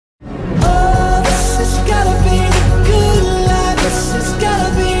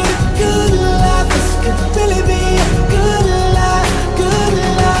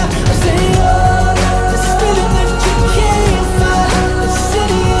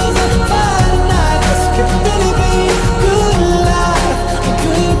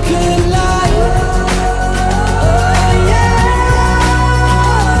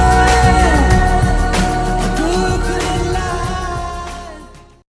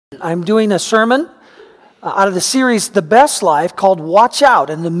I'm doing a sermon out of the series The Best Life called Watch Out.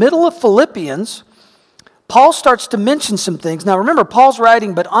 In the middle of Philippians, Paul starts to mention some things. Now remember, Paul's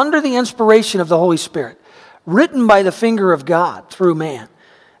writing, but under the inspiration of the Holy Spirit, written by the finger of God through man.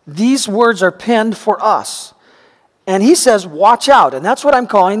 These words are penned for us. And he says, watch out. And that's what I'm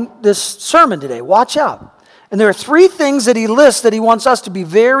calling this sermon today, watch out. And there are three things that he lists that he wants us to be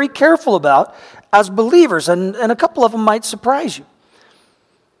very careful about as believers. And a couple of them might surprise you.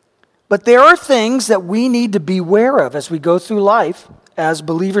 But there are things that we need to beware of as we go through life as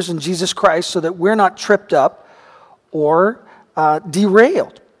believers in Jesus Christ so that we're not tripped up or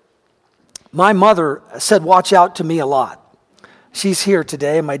derailed. My mother said, watch out to me a lot. She's here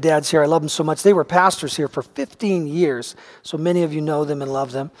today, and my dad's here. I love them so much. They were pastors here for 15 years, so many of you know them and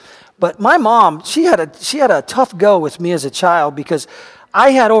love them. But my mom, she had a tough go with me as a child because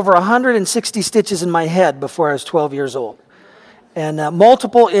I had over 160 stitches in my head before I was 12 years old. And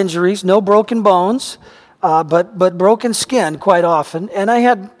multiple injuries, no broken bones, but broken skin quite often. And I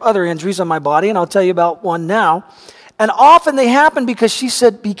had other injuries on my body, and I'll tell you about one now. And often they happened because she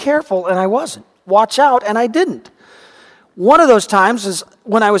said, be careful, and I wasn't. Watch out, and I didn't. One of those times is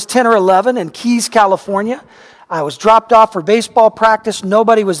when I was 10 or 11 in Keys, California. I was dropped off for baseball practice.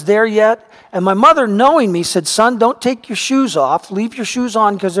 Nobody was there yet. And my mother, knowing me, said, son, don't take your shoes off. Leave your shoes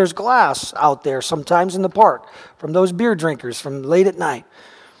on because there's glass out there sometimes in the park from those beer drinkers from late at night.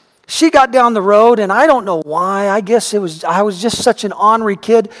 She got down the road, and I don't know why. I guess I was just such an ornery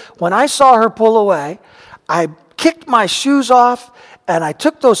kid. When I saw her pull away, I kicked my shoes off, and I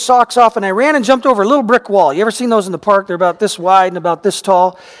took those socks off, and I ran and jumped over a little brick wall. You ever seen those in the park? They're about this wide and about this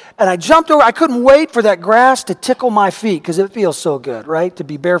tall. And I jumped over. I couldn't wait for that grass to tickle my feet because it feels so good, right, to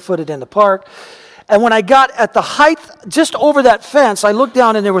be barefooted in the park. And when I got at the height just over that fence, I looked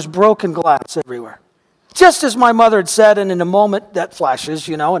down, and there was broken glass everywhere. Just as my mother had said, and in a moment that flashes,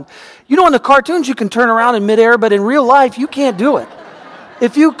 And in the cartoons you can turn around in midair, but in real life you can't do it.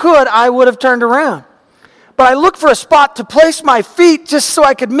 If you could, I would have turned around. But I looked for a spot to place my feet just so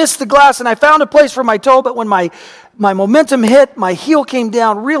I could miss the glass, and I found a place for my toe, but when my momentum hit, my heel came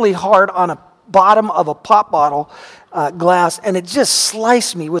down really hard on a bottom of a pop bottle glass, and it just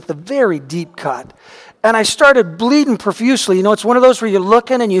sliced me with a very deep cut. And I started bleeding profusely. It's one of those where you're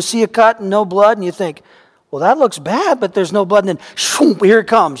looking and you see a cut and no blood, and you think, well, that looks bad, but there's no blood, and then shoom, here it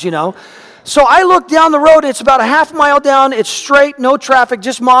comes, So I look down the road, it's about a half mile down, it's straight, no traffic,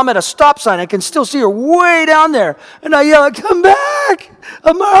 just mom at a stop sign. I can still see her way down there. And I yell, come back,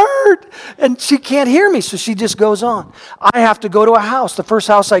 I'm hurt. And she can't hear me, so she just goes on. I have to go to a house. The first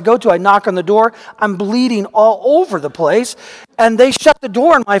house I go to, I knock on the door. I'm bleeding all over the place. And they shut the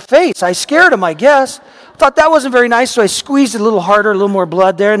door in my face. I scared them, I guess. Thought that wasn't very nice, so I squeezed it a little harder, a little more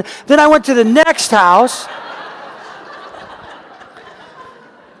blood there. And then I went to the next house.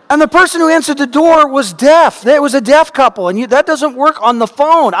 And the person who answered the door was deaf. It was a deaf couple, and that doesn't work on the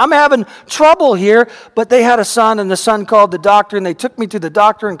phone. I'm having trouble here, but they had a son, and the son called the doctor, and they took me to the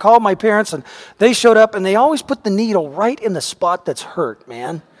doctor and called my parents, and they showed up, and they always put the needle right in the spot that's hurt,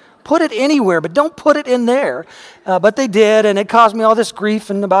 man. Put it anywhere, but don't put it in there. But they did, and it caused me all this grief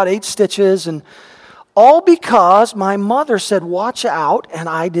and about 8 stitches, and all because my mother said, watch out, and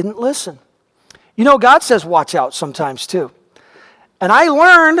I didn't listen. God says watch out sometimes too. And I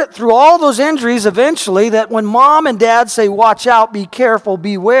learned through all those injuries eventually that when mom and dad say, watch out, be careful,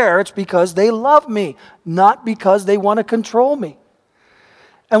 beware, it's because they love me, not because they want to control me.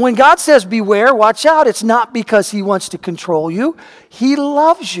 And when God says beware, watch out, it's not because he wants to control you. He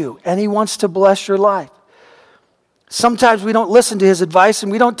loves you, and he wants to bless your life. Sometimes we don't listen to his advice,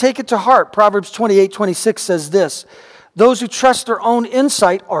 and we don't take it to heart. Proverbs 28:26 says this, those who trust their own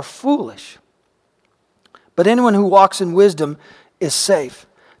insight are foolish, but anyone who walks in wisdom is safe.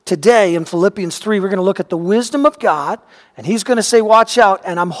 Today in Philippians 3, we're going to look at the wisdom of God, and he's going to say, watch out,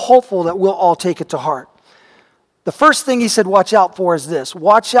 and I'm hopeful that we'll all take it to heart. The first thing he said, watch out for is this.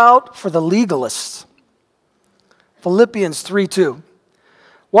 Watch out for the legalists. Philippians 3:2.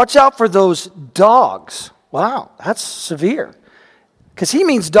 Watch out for those dogs. Wow, that's severe. Because he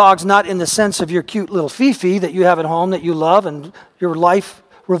means dogs not in the sense of your cute little Fifi that you have at home that you love and your life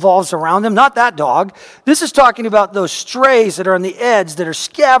revolves around them. Not that dog. This is talking about those strays that are on the edge, that are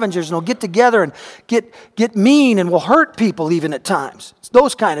scavengers and will get together and get mean and will hurt people even at times. It's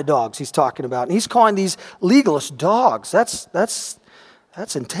those kind of dogs he's talking about. And he's calling these legalist dogs. That's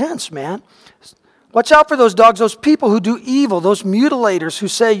intense, man. Watch out for those dogs, those people who do evil, those mutilators who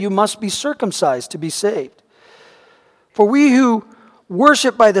say you must be circumcised to be saved. For we who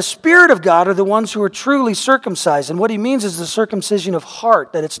worship by the Spirit of God are the ones who are truly circumcised. And what he means is the circumcision of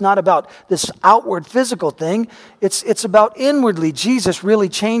heart, that it's not about this outward physical thing. It's about inwardly Jesus really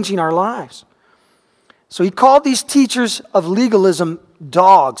changing our lives. So he called these teachers of legalism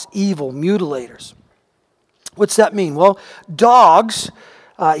dogs, evil, mutilators. What's that mean? Well, dogs,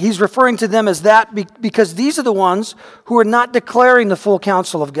 he's referring to them as that because these are the ones who are not declaring the full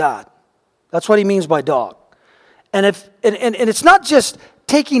counsel of God. That's what he means by dog. And it's not just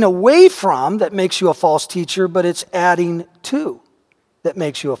taking away from that makes you a false teacher, but it's adding to that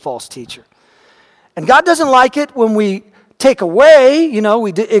makes you a false teacher. And God doesn't like it when we take away,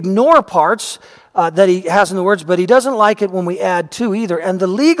 we ignore parts that he has in the words, but he doesn't like it when we add to either. And the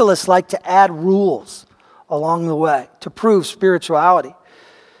legalists like to add rules along the way to prove spirituality.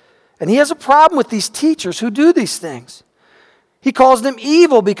 And he has a problem with these teachers who do these things. He calls them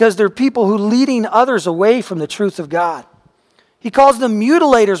evil because they're people who are leading others away from the truth of God. He calls them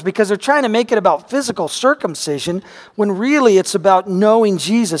mutilators because they're trying to make it about physical circumcision when really it's about knowing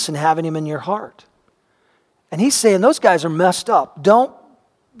Jesus and having him in your heart. And he's saying those guys are messed up. Don't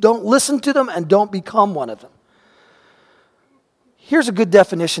listen to them and don't become one of them. Here's a good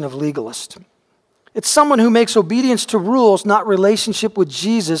definition of legalist. It's someone who makes obedience to rules, not relationship with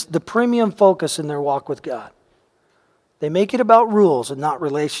Jesus, the premium focus in their walk with God. They make it about rules and not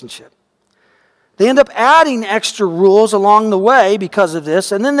relationship. They end up adding extra rules along the way because of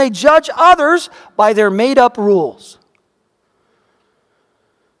this, and then they judge others by their made-up rules.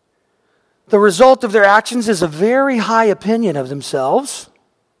 The result of their actions is a very high opinion of themselves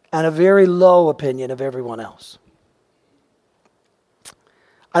and a very low opinion of everyone else.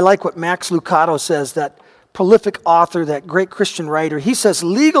 I like what Max Lucado says, that prolific author, that great Christian writer. He says,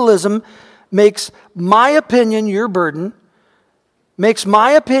 legalism makes my opinion your burden, makes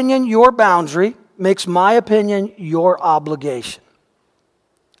my opinion your boundary, makes my opinion your obligation.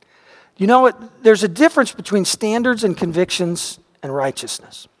 You know what? There's a difference between standards and convictions and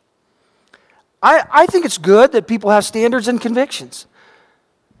righteousness. I think it's good that people have standards and convictions.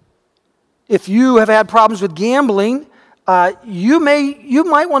 If you have had problems with gambling, you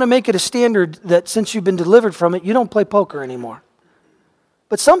might want to make it a standard that since you've been delivered from it, you don't play poker anymore.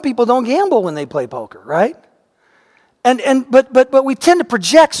 But some people don't gamble when they play poker, right? But we tend to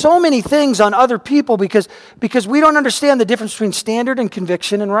project so many things on other people because we don't understand the difference between standard and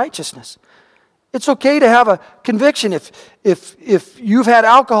conviction and righteousness. It's okay to have a conviction if you've had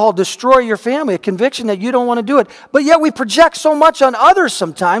alcohol destroy your family, a conviction that you don't want to do it. But yet we project so much on others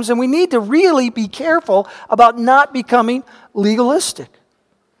sometimes, and we need to really be careful about not becoming legalistic.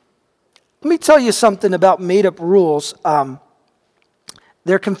 Let me tell you something about made-up rules.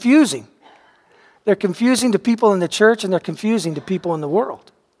 They're confusing. They're confusing to people in the church, and they're confusing to people in the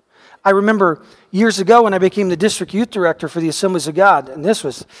world. I remember years ago when I became the district youth director for the Assemblies of God, and this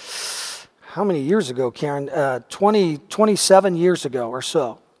was, how many years ago, Karen? 27 years ago or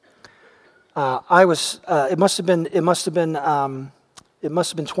so. It must have been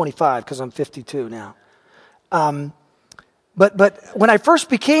 25 because I'm 52 now. But when I first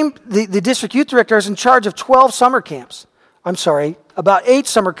became the district youth director, I was in charge of 12 summer camps. About 8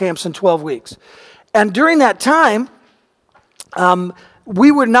 summer camps in 12 weeks. And during that time,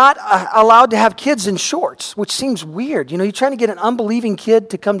 we were not allowed to have kids in shorts, which seems weird. You're trying to get an unbelieving kid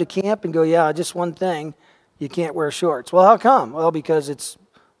to come to camp and go, yeah, just one thing, you can't wear shorts. Well, how come? Well, because it's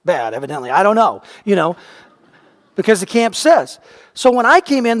bad, evidently. I don't know, because the camp says. So when I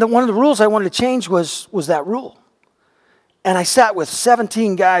came in, one of the rules I wanted to change was that rule. And I sat with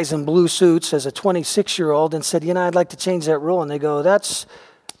 17 guys in blue suits as a 26-year-old and said, I'd like to change that rule. And they go, that's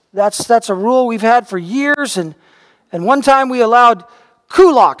a rule we've had for years. And one time we allowed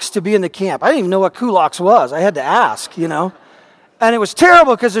kulaks to be in the camp. I didn't even know what kulaks was. I had to ask, And it was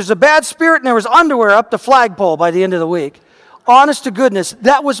terrible because there's a bad spirit and there was underwear up the flagpole by the end of the week. Honest to goodness,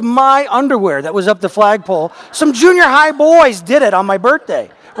 that was my underwear that was up the flagpole. Some junior high boys did it on my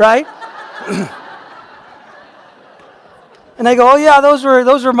birthday, right? And they go, oh yeah, those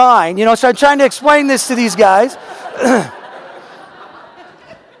were mine. So I'm trying to explain this to these guys.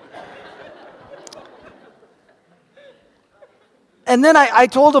 And then I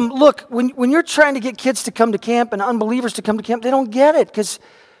told them, look, when you're trying to get kids to come to camp and unbelievers to come to camp, they don't get it because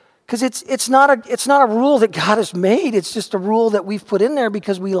it's not a rule that God has made. It's just a rule that we've put in there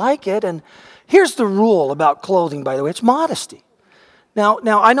because we like it. And here's the rule about clothing, by the way. It's modesty. Now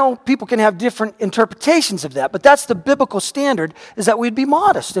I know people can have different interpretations of that, but that's the biblical standard, is that we'd be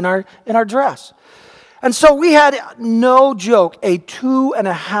modest in our dress. And so we had, no joke, a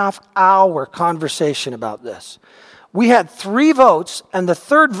 2.5-hour conversation about this. We had 3 votes, and the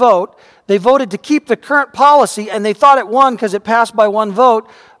third vote, they voted to keep the current policy, and they thought it won because it passed by 1 vote,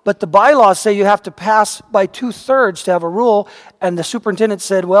 but the bylaws say you have to pass by 2/3 to have a rule, and the superintendent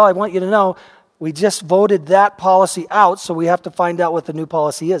said, well, I want you to know, we just voted that policy out, so we have to find out what the new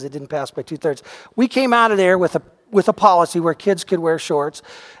policy is. It didn't pass by 2/3. We came out of there with a policy where kids could wear shorts,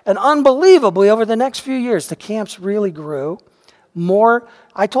 and unbelievably, over the next few years, the camps really grew.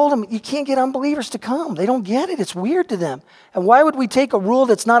 I told them, you can't get unbelievers to come. They don't get it. It's weird to them. And why would we take a rule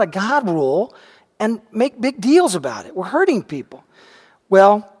that's not a God rule and make big deals about it? We're hurting people.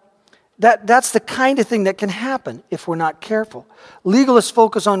 Well, that's the kind of thing that can happen if we're not careful. Legalists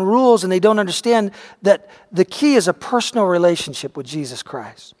focus on rules and they don't understand that the key is a personal relationship with Jesus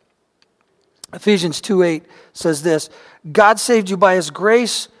Christ. Ephesians 2:8 says this, God saved you by His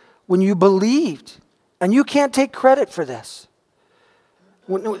grace when you believed, and you can't take credit for this.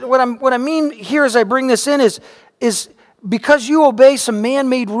 What I mean here as I bring this in is because you obey some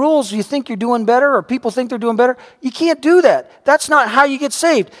man-made rules, you think you're doing better, or people think they're doing better. You can't do that. That's not how you get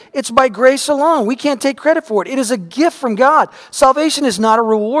saved. It's by grace alone. We can't take credit for it. It is a gift from God. Salvation is not a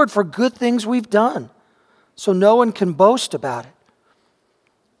reward for good things we've done. So no one can boast about it.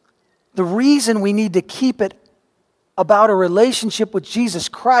 The reason we need to keep it about a relationship with Jesus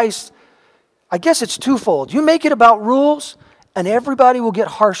Christ, I guess it's twofold. You make it about rules, and everybody will get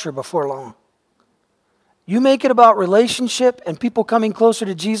harsher before long. You make it about relationship and people coming closer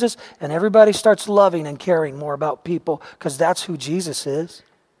to Jesus, and everybody starts loving and caring more about people because that's who Jesus is.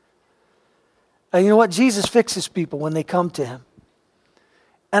 And you know what? Jesus fixes people when they come to Him.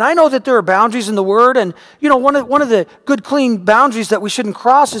 And I know that there are boundaries in the Word, and you know, one of the good, clean boundaries that we shouldn't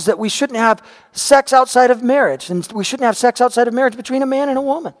cross is that we shouldn't have sex outside of marriage, and we shouldn't have sex outside of marriage between a man and a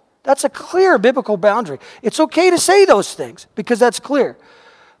woman. That's a clear biblical boundary. It's okay to say those things because that's clear.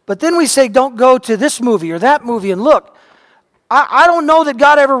 But then we say, don't go to this movie or that movie and look. I don't know that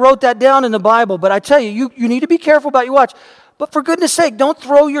God ever wrote that down in the Bible, but I tell you, you need to be careful about your watch. But for goodness sake, don't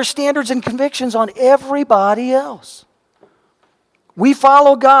throw your standards and convictions on everybody else. We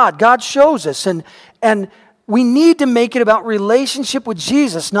follow God. God shows us. And we need to make it about relationship with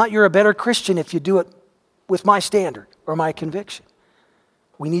Jesus, not you're a better Christian if you do it with my standard or my conviction.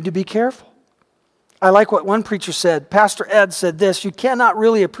 We need to be careful. I like what one preacher said. Pastor Ed said this, you cannot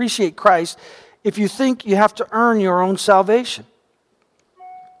really appreciate Christ if you think you have to earn your own salvation.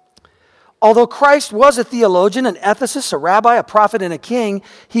 Although Christ was a theologian, an ethicist, a rabbi, a prophet, and a king,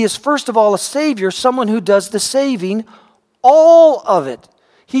 He is first of all a Savior, someone who does the saving, all of it.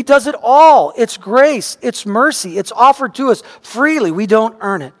 He does it all. It's grace. It's mercy. It's offered to us freely. We don't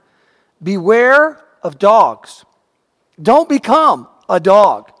earn it. Beware of dogs. Don't become a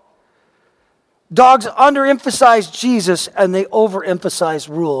dog. Dogs underemphasize Jesus and they overemphasize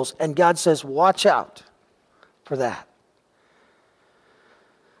rules. And God says, watch out for that.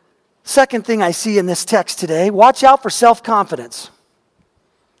 Second thing I see in this text today, watch out for self-confidence.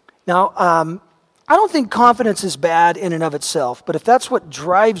 Now, I don't think confidence is bad in and of itself, but if that's what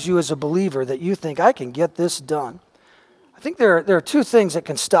drives you as a believer, that you think, I can get this done. I think there are 2 things that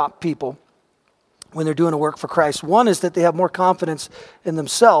can stop people when they're doing a work for Christ. One is that they have more confidence in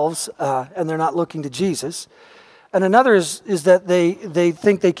themselves and they're not looking to Jesus. And another is that they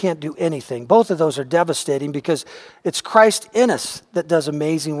think they can't do anything. Both of those are devastating because it's Christ in us that does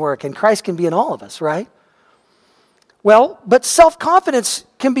amazing work. And Christ can be in all of us, right? Well, but self-confidence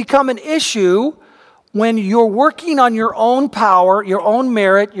can become an issue when you're working on your own power, your own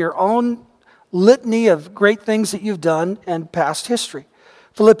merit, your own litany of great things that you've done and past history.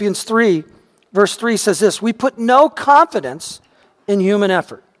 Philippians 3, verse 3 says this, we put no confidence in human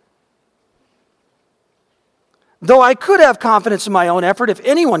effort. Though I could have confidence in my own effort, if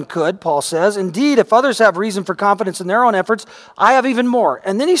anyone could, Paul says, indeed, if others have reason for confidence in their own efforts, I have even more.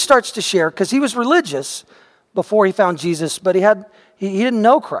 And then he starts to share, because he was religious before he found Jesus, but he didn't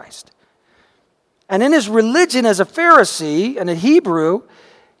know Christ. And in his religion as a Pharisee and a Hebrew,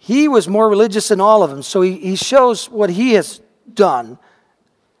 he was more religious than all of them. So he shows what he has done.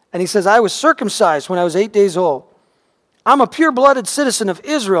 And he says, I was circumcised when I was 8 days old. I'm a pure-blooded citizen of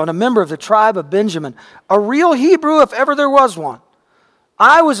Israel and a member of the tribe of Benjamin, a real Hebrew if ever there was one.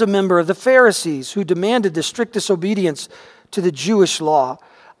 I was a member of the Pharisees who demanded the strictest obedience to the Jewish law.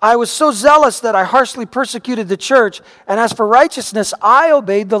 I was so zealous that I harshly persecuted the church, and as for righteousness, I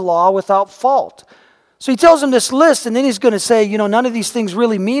obeyed the law without fault. So he tells them this list, and then he's going to say, none of these things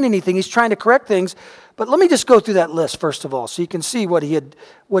really mean anything. He's trying to correct things. But let me just go through that list, first of all, so you can see what he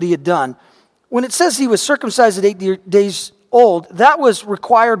had done. When it says he was circumcised at 8 days old, that was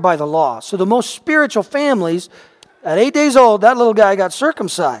required by the law. So the most spiritual families, at 8 days old, that little guy got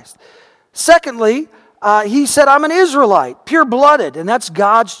circumcised. Secondly, he said, I'm an Israelite, pure-blooded, and that's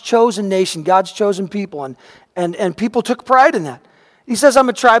God's chosen nation, God's chosen people, and people took pride in that. He says, I'm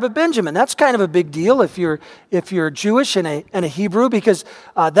a tribe of Benjamin. That's kind of a big deal if you're Jewish and a Hebrew, because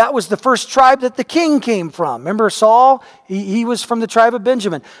that was the first tribe that the king came from. Remember Saul? He was from the tribe of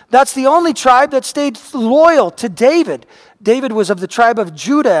Benjamin. That's the only tribe that stayed loyal to David. David was of the tribe of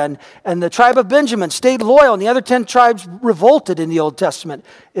Judah, and the tribe of Benjamin stayed loyal, and the other 10 tribes revolted in the Old Testament,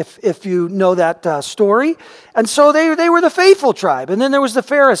 if you know that story. And so they were the faithful tribe. And then there was the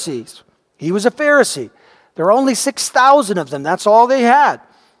Pharisees. He was a Pharisee. There were only 6,000 of them. That's all they had.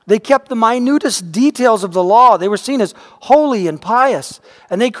 They kept the minutest details of the law. They were seen as holy and pious.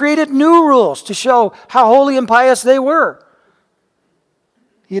 And they created new rules to show how holy and pious they were.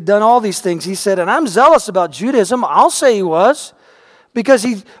 He had done all these things. He said, and I'm zealous about Judaism. I'll say he was. Because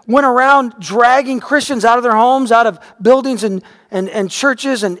he went around dragging Christians out of their homes, out of buildings and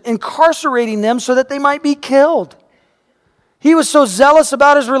churches, and incarcerating them so that they might be killed. He was so zealous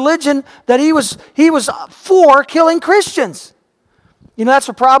about his religion that he was for killing Christians. You know, that's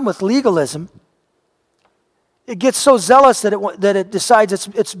a problem with legalism. It gets so zealous that it decides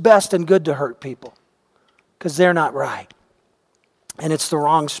it's best and good to hurt people because they're not right. And it's the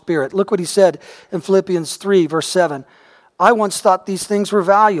wrong spirit. Look what he said in Philippians 3, verse 7. I once thought these things were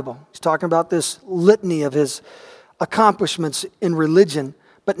valuable. He's talking about this litany of his accomplishments in religion.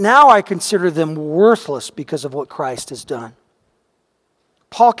 But now I consider them worthless because of what Christ has done.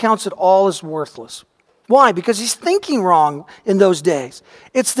 Paul counts it all as worthless. Why? Because he's thinking wrong in those days.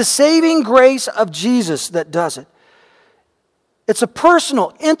 It's the saving grace of Jesus that does it. It's a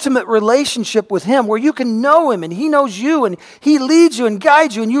personal, intimate relationship with him where you can know him and he knows you and he leads you and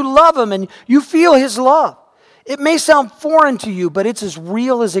guides you and you love him and you feel his love. It may sound foreign to you, but it's as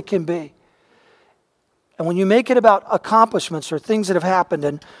real as it can be. And when you make it about accomplishments or things that have happened,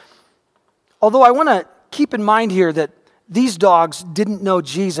 and although I want to keep in mind here that these dogs didn't know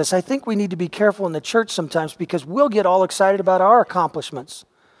Jesus, I think we need to be careful in the church sometimes because we'll get all excited about our accomplishments.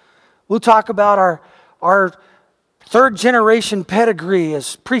 We'll talk about our third generation pedigree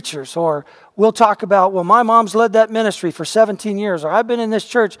as preachers, or we'll talk about, well, my mom's led that ministry for 17 years, or I've been in this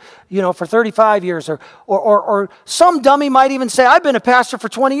church, for 35 years, or some dummy might even say, I've been a pastor for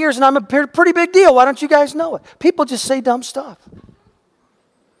 20 years and I'm a pretty big deal. Why don't you guys know it? People just say dumb stuff.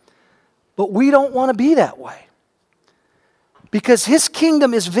 But we don't want to be that way. Because his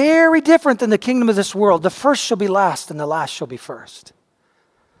kingdom is very different than the kingdom of this world. The first shall be last and the last shall be first.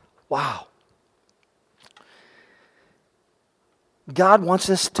 Wow. God wants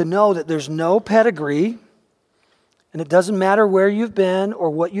us to know that there's no pedigree, and it doesn't matter where you've been or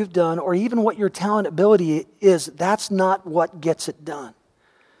what you've done or even what your talent ability is. That's not what gets it done.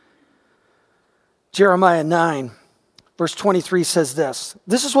 Jeremiah 9, verse 23 says this.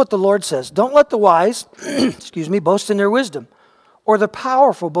 This is what the Lord says. Don't let the wise, boast in their wisdom, or the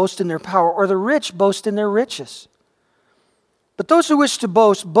powerful boast in their power, or the rich boast in their riches. But those who wish to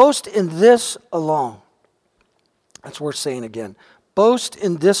boast in this alone. That's worth saying again. Boast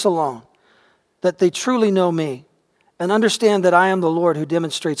in this alone, that they truly know me and understand that I am the Lord who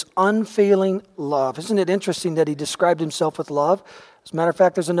demonstrates unfailing love. Isn't it interesting that he described himself with love? As a matter of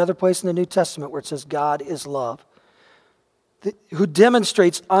fact, there's another place in the New Testament where it says God is love. Who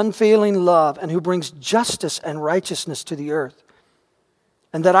demonstrates unfailing love and who brings justice and righteousness to the earth.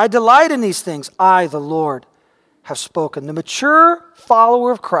 And that I delight in these things, I, the Lord, have spoken. The mature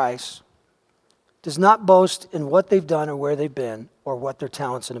follower of Christ does not boast in what they've done or where they've been or what their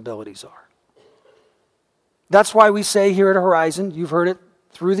talents and abilities are. That's why we say here at Horizon, you've heard it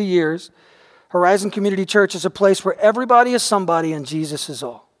through the years, Horizon Community Church is a place where everybody is somebody and Jesus is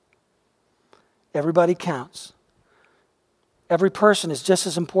all. Everybody counts. Every person is just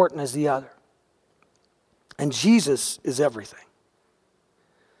as important as the other. And Jesus is everything.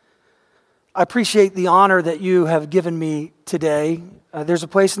 I appreciate the honor that you have given me today. There's a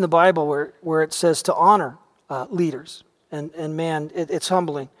place in the Bible where it says to honor leaders. And man, it's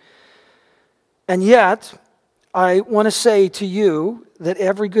humbling. And yet, I want to say to you that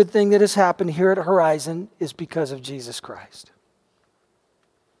every good thing that has happened here at Horizon is because of Jesus Christ.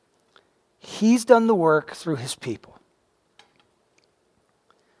 He's done the work through his people.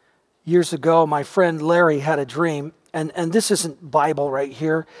 Years ago, my friend Larry had a dream, and this isn't Bible right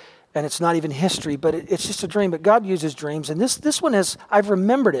here, and it's not even history, but it's just a dream. But God uses dreams, and this one I've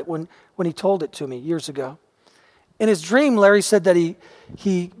remembered it when he told it to me years ago. In his dream, Larry said that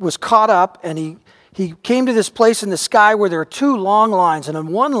he was caught up, and he came to this place in the sky where there are two long lines, and on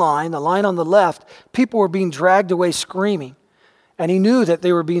one line, the line on the left, people were being dragged away screaming. And he knew that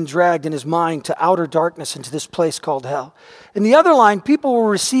they were being dragged in his mind to outer darkness into this place called hell. In the other line, people were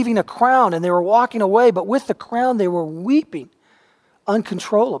receiving a crown and they were walking away, but with the crown they were weeping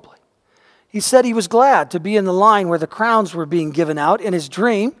uncontrollably. He said he was glad to be in the line where the crowns were being given out in his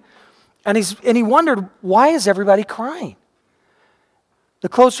dream, and he wondered, why is everybody crying? The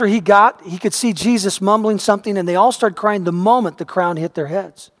closer he got, he could see Jesus mumbling something, and they all started crying the moment the crown hit their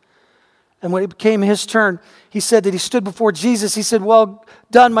heads. And when it became his turn, he said that he stood before Jesus. He said, well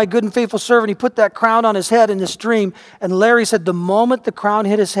done, my good and faithful servant. He put that crown on his head in this dream. And Larry said the moment the crown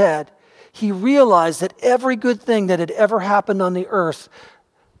hit his head, he realized that every good thing that had ever happened on the earth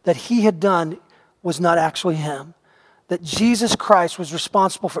that he had done was not actually him. That Jesus Christ was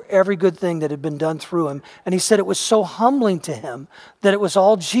responsible for every good thing that had been done through him. And he said it was so humbling to him that it was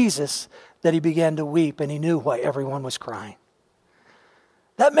all Jesus that he began to weep, and he knew why everyone was crying.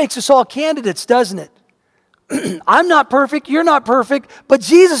 That makes us all candidates, doesn't it? I'm not perfect, you're not perfect, but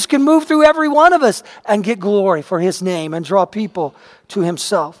Jesus can move through every one of us and get glory for his name and draw people to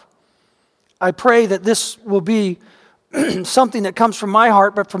himself. I pray that this will be something that comes from my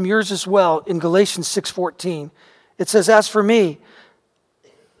heart, but from yours as well. In Galatians 6:14, it says, as for me,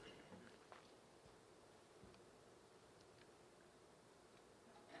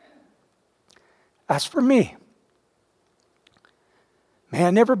 may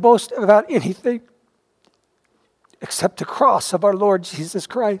I never boast about anything except the cross of our Lord Jesus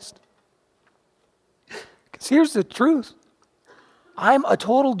Christ. Because here's the truth. I'm a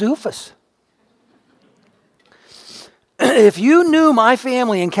total doofus. If you knew my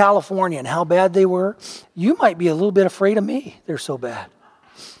family in California and how bad they were, you might be a little bit afraid of me. They're so bad.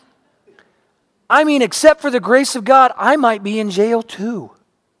 I mean, except for the grace of God, I might be in jail too.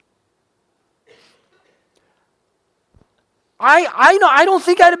 I don't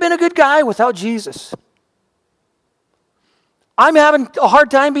think I'd have been a good guy without Jesus. I'm having a hard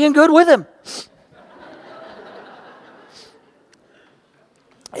time being good with him.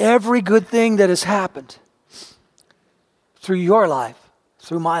 Every good thing that has happened through your life,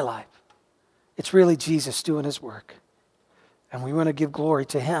 through my life, it's really Jesus doing his work. And we want to give glory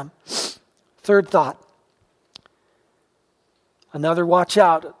to him. Third thought. Another watch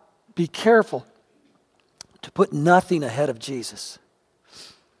out. Be careful to put nothing ahead of Jesus.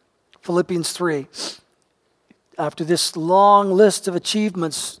 Philippians 3. After this long list of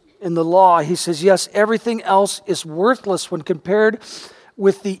achievements in the law, he says, yes, everything else is worthless when compared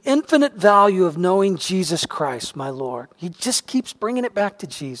with the infinite value of knowing Jesus Christ, my Lord. He just keeps bringing it back to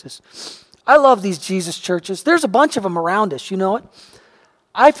Jesus. I love these Jesus churches. There's a bunch of them around us, you know it?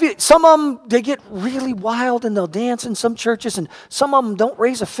 I feel some of them, they get really wild and they'll dance in some churches, and some of them don't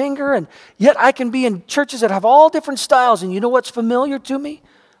raise a finger, and yet I can be in churches that have all different styles, and you know what's familiar to me?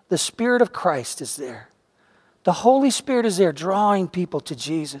 The Spirit of Christ is there. The Holy Spirit is there drawing people to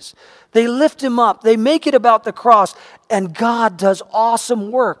Jesus. They lift him up. They make it about the cross. And God does awesome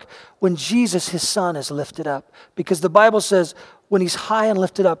work when Jesus, his Son, is lifted up. Because the Bible says when he's high and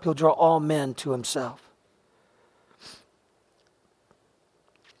lifted up, he'll draw all men to himself.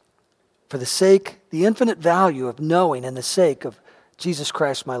 For the sake, the infinite value of knowing and the sake of Jesus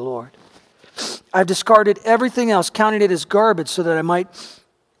Christ, my Lord. I've discarded everything else, counting it as garbage so that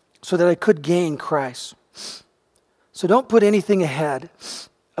I could gain Christ. So don't put anything ahead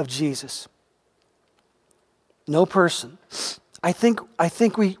of Jesus. No person. I think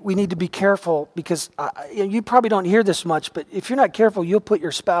we need to be careful because you probably don't hear this much, but if you're not careful, you'll put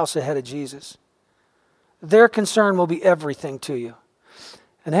your spouse ahead of Jesus. Their concern will be everything to you.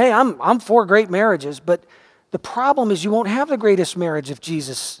 And hey, I'm for great marriages, but the problem is you won't have the greatest marriage if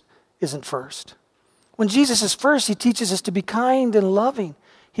Jesus isn't first. When Jesus is first, he teaches us to be kind and loving.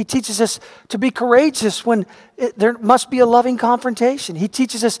 He teaches us to be courageous when there must be a loving confrontation. He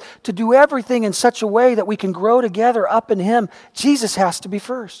teaches us to do everything in such a way that we can grow together up in him. Jesus has to be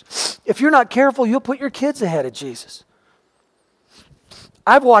first. If you're not careful, you'll put your kids ahead of Jesus.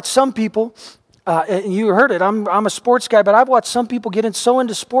 I've watched some people, and you heard it, I'm a sports guy, but I've watched some people get so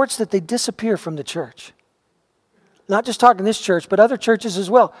into sports that they disappear from the church. Not just talking this church, but other churches as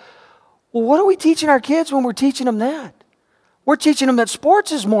well. Well, what are we teaching our kids when we're teaching them that? We're teaching them that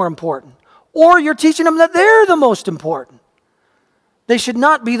sports is more important. Or you're teaching them that they're the most important. They should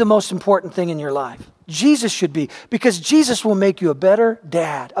not be the most important thing in your life. Jesus should be. Because Jesus will make you a better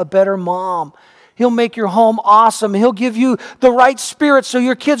dad, a better mom. He'll make your home awesome. He'll give you the right spirit so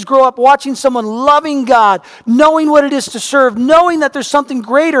your kids grow up watching someone loving God, knowing what it is to serve, knowing that there's something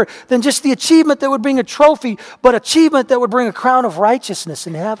greater than just the achievement that would bring a trophy, but achievement that would bring a crown of righteousness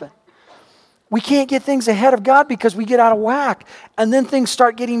in heaven. We can't get things ahead of God because we get out of whack. And then things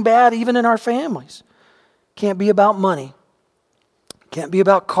start getting bad even in our families. Can't be about money. Can't be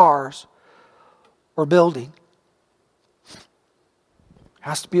about cars or building. It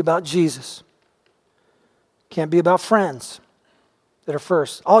has to be about Jesus. Can't be about friends that are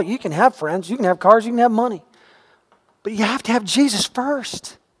first. Oh, you can have friends, you can have cars, you can have money. But you have to have Jesus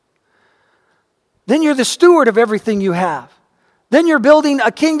first. Then you're the steward of everything you have. Then you're building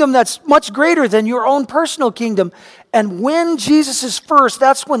a kingdom that's much greater than your own personal kingdom. And when Jesus is first,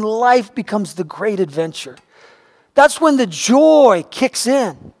 that's when life becomes the great adventure. That's when the joy kicks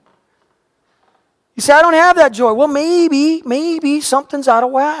in. You say, I don't have that joy. Well, maybe something's out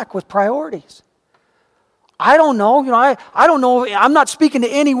of whack with priorities. I don't know. I don't know. I'm not speaking to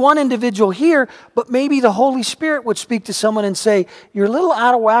any one individual here, but maybe the Holy Spirit would speak to someone and say, you're a little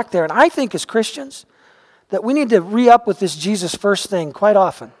out of whack there. And I think as Christians that we need to re-up with this Jesus first thing quite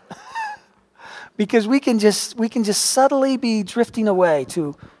often. Because we can just subtly be drifting away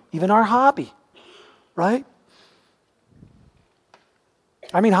to even our hobby, right?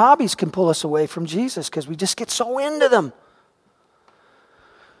 I mean, hobbies can pull us away from Jesus because we just get so into them.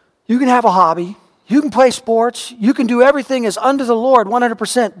 You can have a hobby. You can play sports. You can do everything as unto the Lord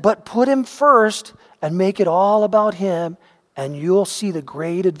 100%, but put Him first and make it all about Him, and you'll see the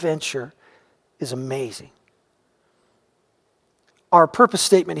great adventure is amazing. Our purpose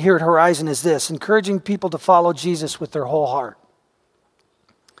statement here at Horizon is this: encouraging people to follow Jesus with their whole heart.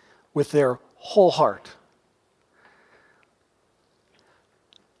 With their whole heart.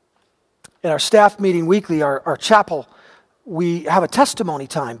 In our staff meeting weekly, our chapel, we have a testimony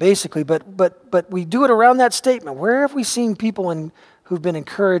time, basically, but we do it around that statement. Where have we seen people who've been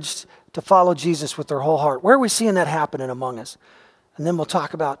encouraged to follow Jesus with their whole heart? Where are we seeing that happening among us? And then we'll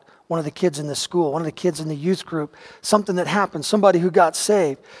talk about one of the kids in the school, one of the kids in the youth group, something that happened, somebody who got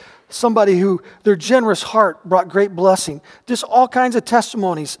saved, somebody who their generous heart brought great blessing. Just all kinds of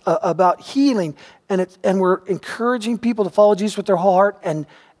testimonies about healing, and we're encouraging people to follow Jesus with their whole heart, and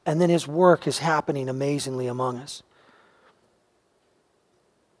then His work is happening amazingly among us.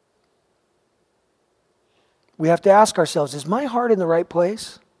 We have to ask ourselves, is my heart in the right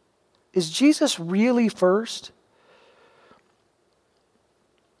place? Is Jesus really first?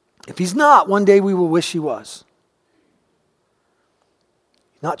 If He's not, one day we will wish He was.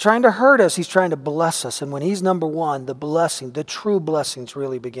 He's not trying to hurt us, He's trying to bless us. And when He's number one, the blessing, the true blessings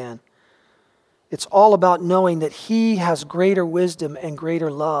really begin. It's all about knowing that He has greater wisdom and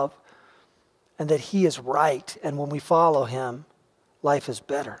greater love, and that He is right. And when we follow Him, life is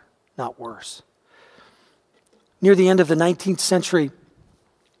better, not worse. Near the end of the 19th century,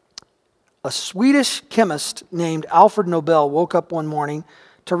 a Swedish chemist named Alfred Nobel woke up one morning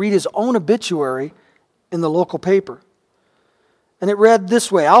to read his own obituary in the local paper. And it read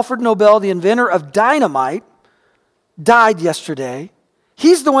this way: Alfred Nobel, the inventor of dynamite, died yesterday.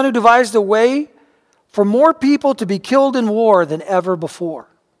 He's the one who devised a way for more people to be killed in war than ever before.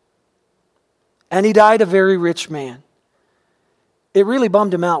 And he died a very rich man. It really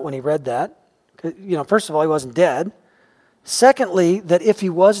bummed him out when he read that. First of all, he wasn't dead. Secondly, that if he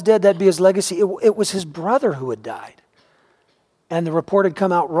was dead, that'd be his legacy. It was his brother who had died. And the report had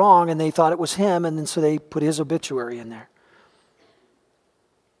come out wrong, and they thought it was him, and then so they put his obituary in there.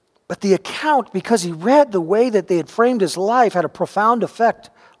 But the account, because he read the way that they had framed his life, had a profound effect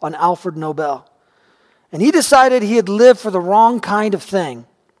on Alfred Nobel. And he decided he had lived for the wrong kind of thing.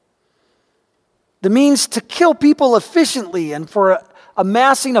 The means to kill people efficiently and for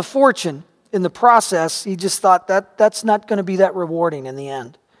amassing a fortune in the process, he just thought that's not going to be that rewarding in the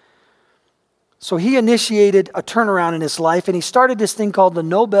end. So he initiated a turnaround in his life, and he started this thing called the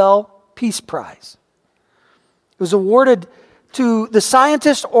Nobel Peace Prize. It was awarded to the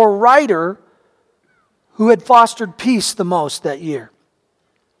scientist or writer who had fostered peace the most that year.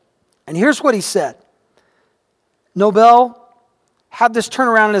 And here's what he said. Nobel had this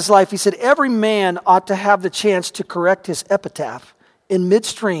turnaround in his life. He said, every man ought to have the chance to correct his epitaph in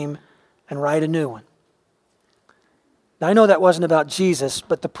midstream and write a new one. Now, I know that wasn't about Jesus,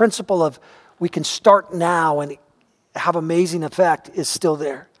 but the principle of we can start now and have amazing effect is still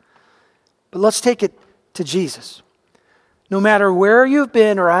there. But let's take it to Jesus. No matter where you've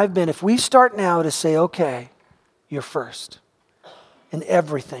been or I've been, if we start now to say, okay, you're first in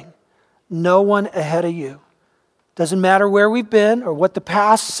everything, no one ahead of you. Doesn't matter where we've been or what the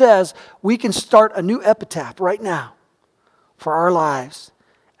past says, we can start a new epitaph right now for our lives.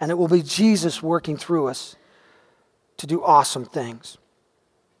 And it will be Jesus working through us to do awesome things.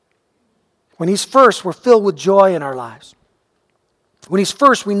 When He's first, we're filled with joy in our lives. When He's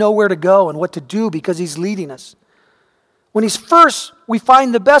first, we know where to go and what to do because He's leading us. When He's first, we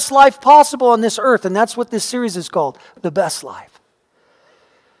find the best life possible on this earth, and that's what this series is called, The Best Life.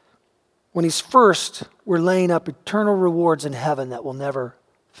 when he's first, we're laying up eternal rewards in heaven that will never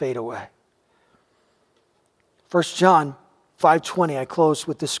fade away. 1 John 5:20, I close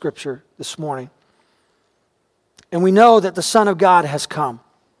with this scripture this morning. And we know that the Son of God has come.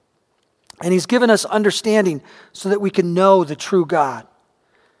 And he's given us understanding so that we can know the true God.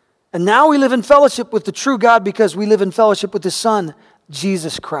 And now we live in fellowship with the true God because we live in fellowship with his Son,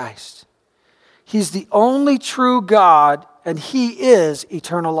 Jesus Christ. He's the only true God, and he is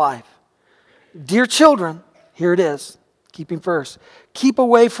eternal life. Dear children, here it is, keeping first. Keep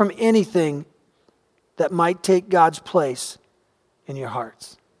away from anything that might take God's place in your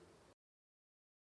hearts.